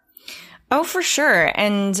all? Oh, for sure.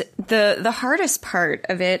 And the hardest part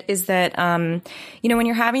of it is that, you know, when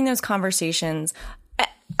you're having those conversations,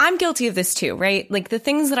 I'm guilty of this too, right? Like the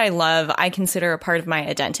things that I love, I consider a part of my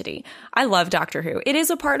identity. I love Doctor Who. It is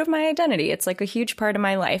a part of my identity. It's like a huge part of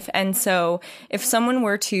my life. And so if someone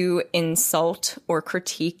were to insult or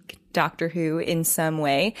critique Doctor Who in some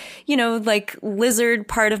way, you know, like lizard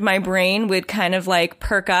part of my brain would kind of like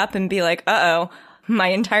perk up and be like, uh-oh, my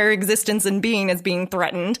entire existence and being is being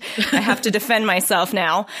threatened. I have to defend myself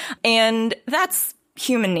now. And that's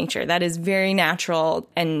human nature. That is very natural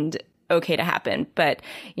and okay to happen. But,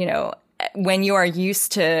 you know, when you are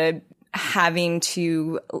used to having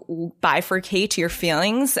to bifurcate your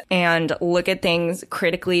feelings and look at things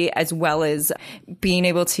critically as well as being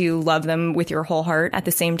able to love them with your whole heart at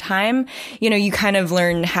the same time, you know, you kind of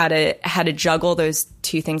learn how to juggle those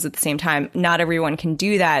two things at the same time. Not everyone can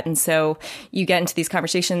do that. And so you get into these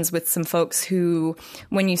conversations with some folks who,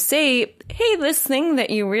 when you say, hey, this thing that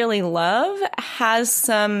you really love has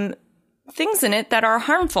some things in it that are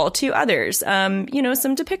harmful to others, you know,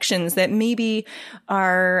 some depictions that maybe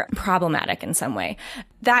are problematic in some way.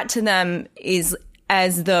 That to them is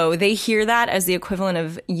as though they hear that as the equivalent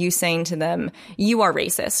of you saying to them, you are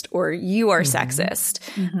racist or you are sexist.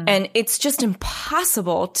 And it's just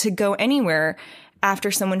impossible to go anywhere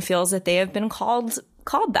after someone feels that they have been called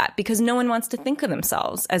that, because no one wants to think of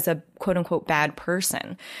themselves as a quote unquote bad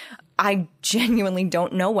person. I genuinely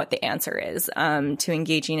don't know what the answer is to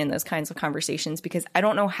engaging in those kinds of conversations, because I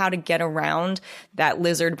don't know how to get around that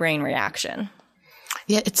lizard brain reaction.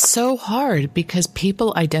 Yeah, it's so hard because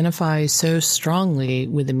people identify so strongly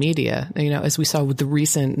with the media. You know, as we saw with the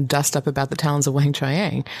recent dust up about the Talons of Wang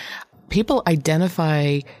Chiang, people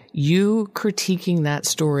identify you critiquing that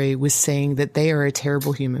story with saying that they are a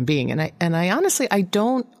terrible human being. And I honestly, I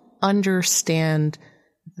don't understand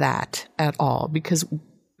that at all, because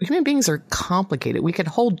human beings are complicated. We could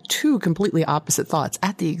hold two completely opposite thoughts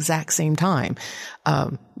at the exact same time.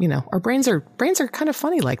 You know, our brains are kind of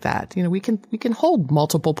funny like that. You know, we can hold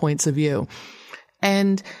multiple points of view.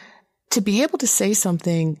 And to be able to say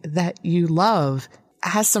something that you love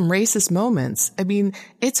has some racist moments. I mean,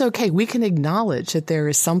 it's okay. We can acknowledge that there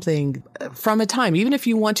is something from a time, even if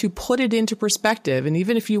you want to put it into perspective, and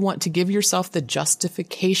even if you want to give yourself the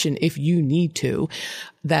justification, if you need to,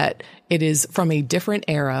 that it is from a different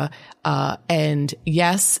era. And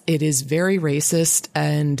yes, it is very racist,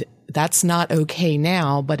 and that's not okay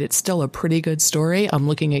now, but it's still a pretty good story. I'm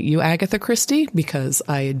looking at you, Agatha Christie, because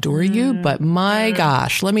I adore you, but my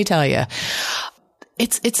gosh, let me tell you,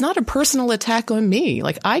 it's not a personal attack on me.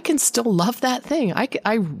 Like, I can still love that thing.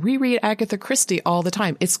 I reread Agatha Christie all the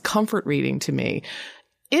time. It's comfort reading to me.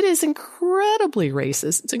 It is incredibly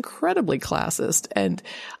racist. It's incredibly classist. And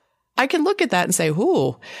I can look at that and say,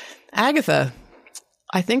 ooh, Agatha,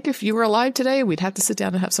 I think if you were alive today, we'd have to sit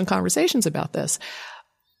down and have some conversations about this.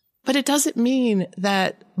 But it doesn't mean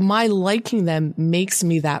that my liking them makes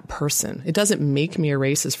me that person. It doesn't make me a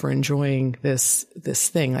racist for enjoying this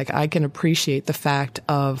thing. Like, I can appreciate the fact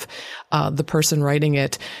of the person writing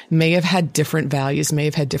it may have had different values, may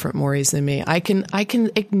have had different mores than me. I can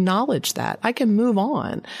acknowledge that. I can move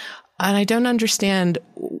on. And I don't understand.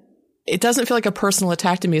 It doesn't feel like a personal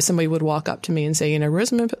attack to me if somebody would walk up to me and say, you know,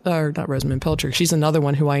 not Rosamund Pilcher. She's another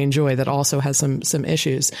one who I enjoy that also has some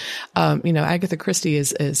issues. You know, Agatha Christie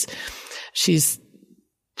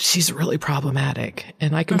she's really problematic.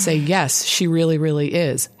 And I can say, yes, she really, really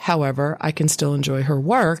is. However, I can still enjoy her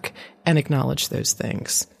work and acknowledge those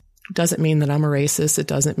things. It doesn't mean that I'm a racist. It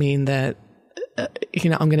doesn't mean that, you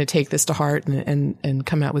know, I'm going to take this to heart and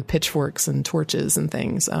come out with pitchforks and torches and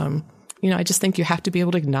things. You know, I just think you have to be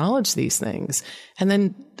able to acknowledge these things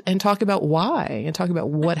and talk about why, and talk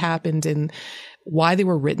about what happened and why they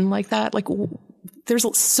were written like that. Like, there's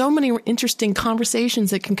so many interesting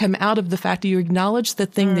conversations that can come out of the fact that you acknowledge the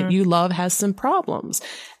thing that you love has some problems.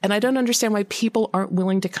 And I don't understand why people aren't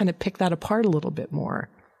willing to kind of pick that apart a little bit more.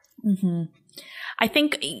 Mm-hmm. I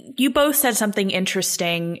think you both said something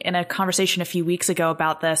interesting in a conversation a few weeks ago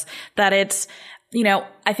about this, that it's, you know,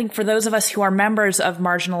 I think for those of us who are members of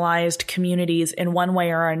marginalized communities in one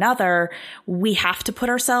way or another, we have to put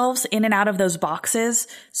ourselves in and out of those boxes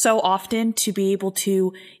so often to be able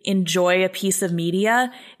to enjoy a piece of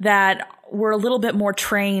media that we're a little bit more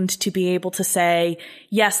trained to be able to say,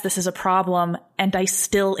 yes, this is a problem, and I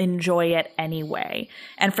still enjoy it anyway.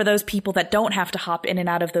 And for those people that don't have to hop in and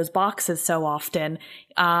out of those boxes so often,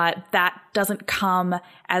 that doesn't come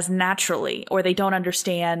as naturally, or they don't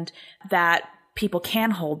understand that people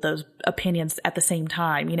can hold those opinions at the same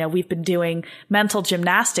time. You know, we've been doing mental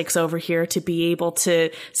gymnastics over here to be able to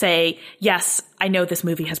say, yes, I know this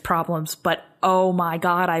movie has problems, but oh my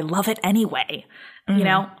God, I love it anyway. Mm-hmm. You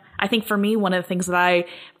know, I think for me, one of the things that I,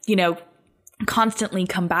 you know, constantly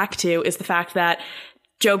come back to is the fact that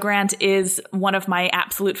Jo Grant is one of my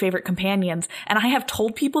absolute favorite companions. And I have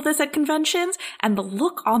told people this at conventions, and the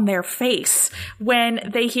look on their face when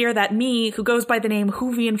they hear that me, who goes by the name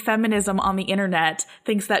Whovian Feminism on the internet,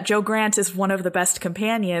 thinks that Jo Grant is one of the best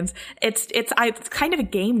companions. It's kind of a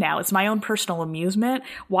game now. It's my own personal amusement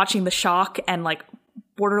watching the shock and like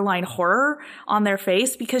borderline horror on their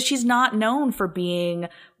face, because she's not known for being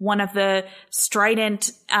one of the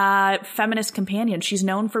strident feminist companions. She's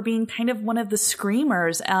known for being kind of one of the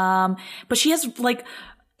screamers. But she has like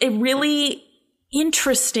a really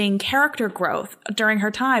interesting character growth during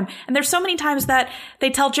her time. And there's so many times that they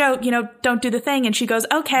tell Jo, don't do the thing. And she goes,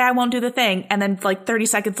 okay, I won't do the thing. And then like 30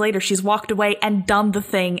 seconds later, she's walked away and done the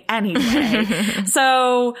thing anyway.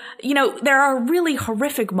 So, there are really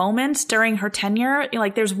horrific moments during her tenure.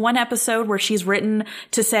 Like there's one episode where she's written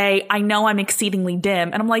to say, I know I'm exceedingly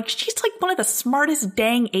dim. And I'm like, she's like one of the smartest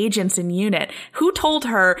dang agents in UNIT. Who told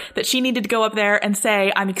her that she needed to go up there and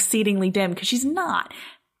say, I'm exceedingly dim? Because she's not.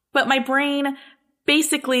 But my brain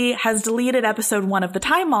basically has deleted episode 1 of The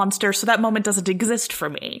Time Monster, so that moment doesn't exist for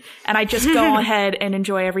me. And I just go ahead and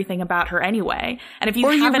enjoy everything about her anyway. And if you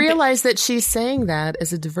realize that she's saying that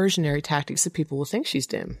as a diversionary tactic so people will think she's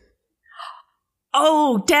dim.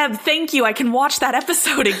 Oh, Deb, thank you. I can watch that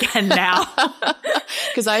episode again now.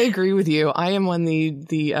 Because I agree with you. I am on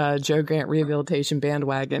the Jo Grant rehabilitation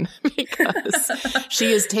bandwagon because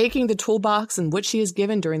she is taking the toolbox and what she is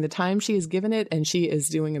given during the time she is given it, and she is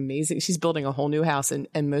doing amazing. She's building a whole new house, and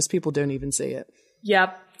most people don't even see it.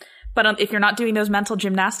 Yep. But if you're not doing those mental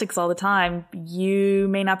gymnastics all the time, you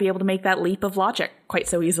may not be able to make that leap of logic quite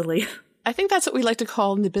so easily. I think that's what we like to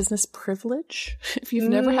call in the business privilege. If you've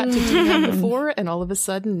never had to do that before and all of a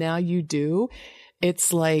sudden now you do,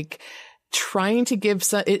 it's like trying to give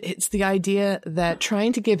it's the idea that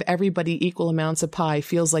trying to give everybody equal amounts of pie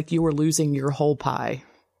feels like you are losing your whole pie.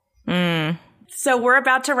 So we're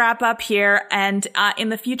about to wrap up here, and in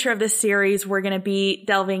the future of this series, we're going to be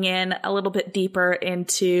delving in a little bit deeper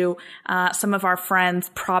into some of our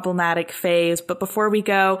friends' problematic faves. But before we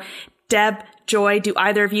go, Deb, Joy, do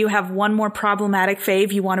either of you have one more problematic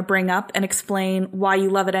fave you want to bring up and explain why you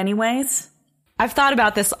love it anyways? I've thought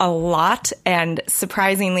about this a lot, and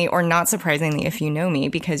surprisingly or not surprisingly, if you know me,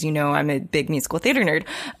 because I'm a big musical theater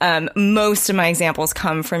nerd, most of my examples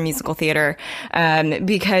come from musical theater,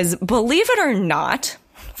 because believe it or not,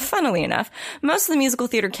 funnily enough, most of the musical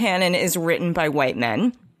theater canon is written by white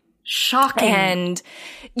men. Shocking. And,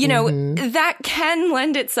 that can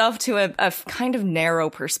lend itself to a kind of narrow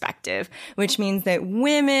perspective, which means that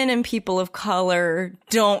women and people of color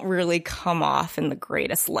don't really come off in the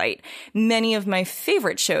greatest light. Many of my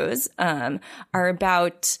favorite shows are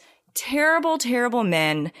about terrible, terrible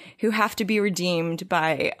men who have to be redeemed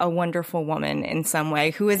by a wonderful woman in some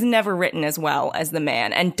way who is never written as well as the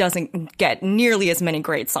man and doesn't get nearly as many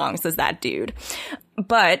great songs as that dude.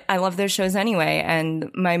 But I love those shows anyway. And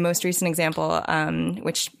my most recent example,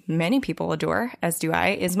 which many people adore, as do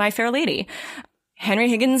I, is My Fair Lady. Henry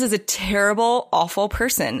Higgins is a terrible, awful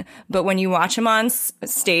person. But when you watch him on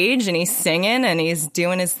stage and he's singing and he's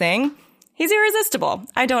doing his thing, he's irresistible.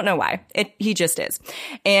 I don't know why. He just is.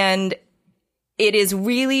 And it is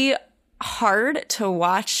really hard to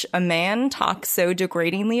watch a man talk so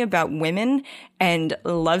degradingly about women and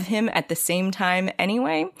love him at the same time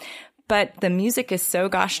anyway. But the music is so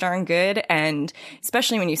gosh darn good, and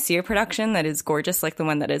especially when you see a production that is gorgeous like the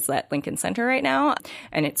one that is at Lincoln Center right now,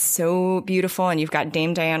 and it's so beautiful, and you've got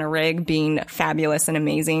Dame Diana Rigg being fabulous and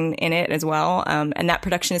amazing in it as well, and that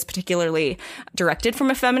production is particularly directed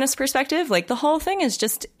from a feminist perspective. Like, the whole thing is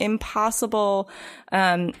just impossible.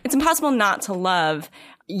 It's impossible not to love,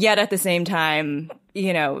 yet at the same time,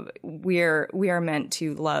 we are meant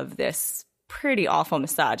to love this pretty awful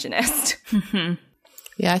misogynist.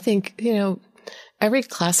 Yeah, I think, every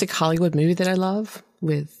classic Hollywood movie that I love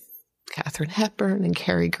with Katharine Hepburn and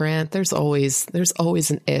Cary Grant, there's always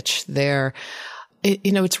an itch there.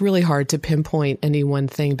 It's really hard to pinpoint any one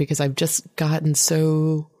thing because I've just gotten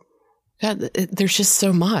there's just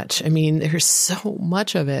so much. I mean, there's so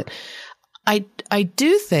much of it. I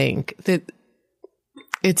do think that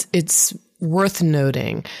it's worth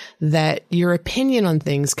noting that your opinion on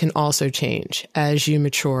things can also change as you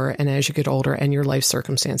mature and as you get older and your life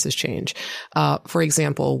circumstances change. For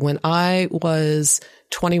example, when I was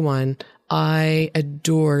 21, I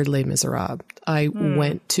adored Les Miserables. I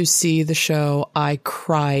went to see the show. I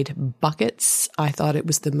cried buckets. I thought it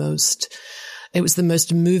was the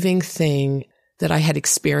most moving thing that I had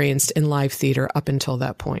experienced in live theater up until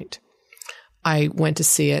that point. I went to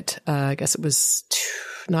see it. I guess it was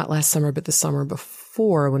not last summer, but the summer before.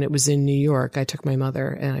 4 when it was in New York. I took my mother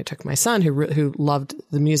and I took my son who loved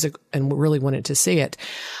the music and really wanted to see it.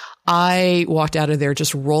 I walked out of there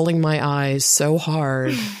just rolling my eyes so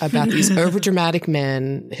hard about these overdramatic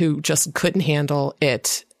men who just couldn't handle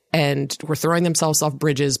it and were throwing themselves off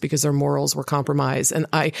bridges because their morals were compromised. And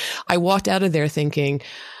I walked out of there thinking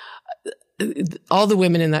all the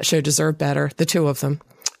women in that show deserve better, the 2 of them.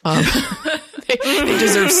 They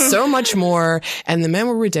deserve so much more, and the men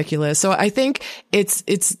were ridiculous. So I think it's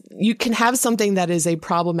you can have something that is a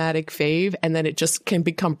problematic fave, and then it just can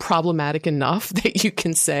become problematic enough that you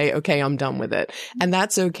can say, okay, I'm done with it. And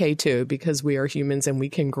that's okay too, because we are humans and we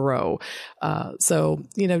can grow. So,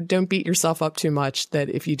 don't beat yourself up too much that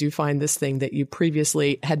if you do find this thing that you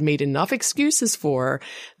previously had made enough excuses for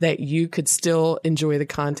that you could still enjoy the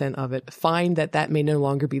content of it, find that may no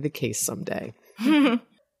longer be the case someday.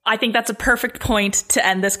 I think that's a perfect point to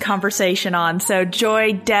end this conversation on. So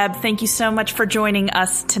Joy, Deb, thank you so much for joining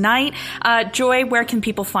us tonight. Joy, where can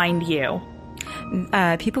people find you?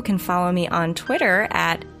 People can follow me on Twitter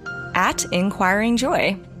at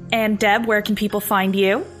InquiringJoy. And Deb, where can people find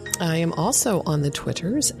you? I am also on the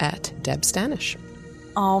Twitters at Deb Stanish.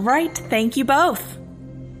 All right. Thank you both.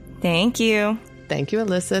 Thank you. Thank you,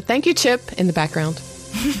 Alyssa. Thank you, Chip, in the background.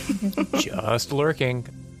 Just lurking.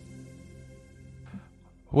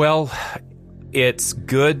 Well, it's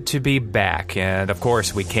good to be back, and of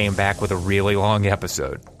course we came back with a really long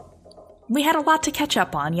episode. We had a lot to catch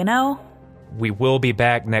up on, We will be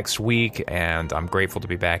back next week, and I'm grateful to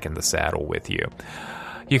be back in the saddle with you.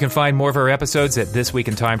 You can find more of our episodes at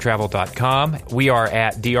thisweekintimetravel.com. We are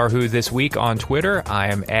at DrWho This Week on Twitter.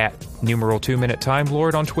 I am at #2Minute Time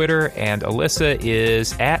Lord on Twitter, and Alyssa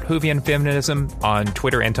is at Whovian Feminism on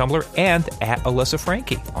Twitter and Tumblr, and at Alyssa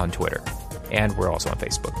Frankie on Twitter. And we're also on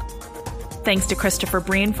Facebook. Thanks to Christopher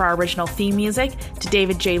Breen for our original theme music, to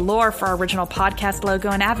David J. Lohr for our original podcast logo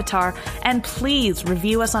and avatar, and please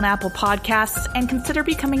review us on Apple Podcasts and consider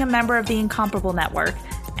becoming a member of the Incomparable Network,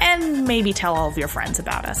 and maybe tell all of your friends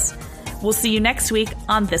about us. We'll see you next week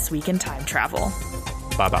on This Week in Time Travel.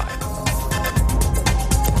 Bye-bye.